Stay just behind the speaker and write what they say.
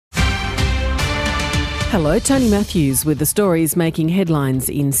Hello, Tony Matthews with the stories making headlines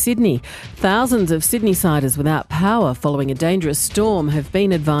in Sydney. Thousands of Sydney-siders without power following a dangerous storm have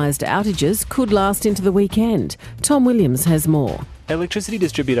been advised outages could last into the weekend. Tom Williams has more. Electricity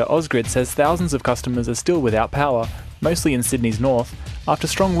distributor Ausgrid says thousands of customers are still without power, mostly in Sydney's north, after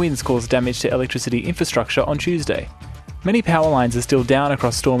strong winds caused damage to electricity infrastructure on Tuesday. Many power lines are still down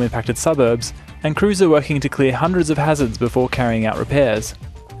across storm-impacted suburbs, and crews are working to clear hundreds of hazards before carrying out repairs.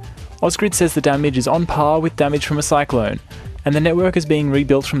 Ausgrid says the damage is on par with damage from a cyclone, and the network is being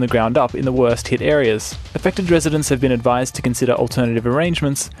rebuilt from the ground up in the worst hit areas. Affected residents have been advised to consider alternative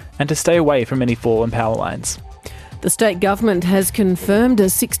arrangements and to stay away from any fallen power lines. The state government has confirmed a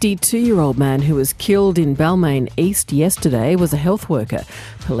 62-year-old man who was killed in Balmain East yesterday was a health worker.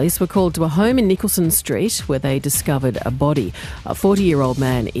 Police were called to a home in Nicholson Street where they discovered a body. A 40-year-old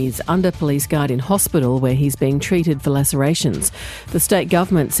man is under police guard in hospital where he's being treated for lacerations. The state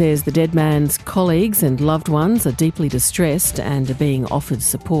government says the dead man's colleagues and loved ones are deeply distressed and are being offered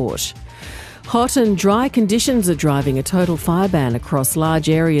support. Hot and dry conditions are driving a total fire ban across large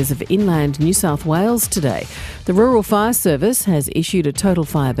areas of inland New South Wales today. The Rural Fire Service has issued a total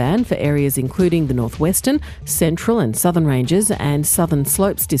fire ban for areas including the Northwestern, Central and Southern Ranges and Southern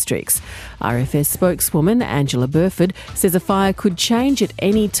Slopes districts. RFS spokeswoman Angela Burford says a fire could change at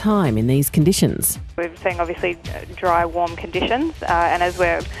any time in these conditions. We're seeing obviously dry, warm conditions, and as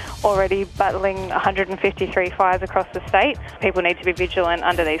we're already battling 153 fires across the state, people need to be vigilant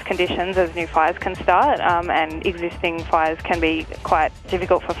under these conditions as new fires can start, and existing fires can be quite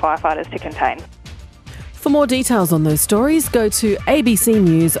difficult for firefighters to contain. For more details on those stories, go to ABC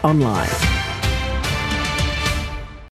News Online.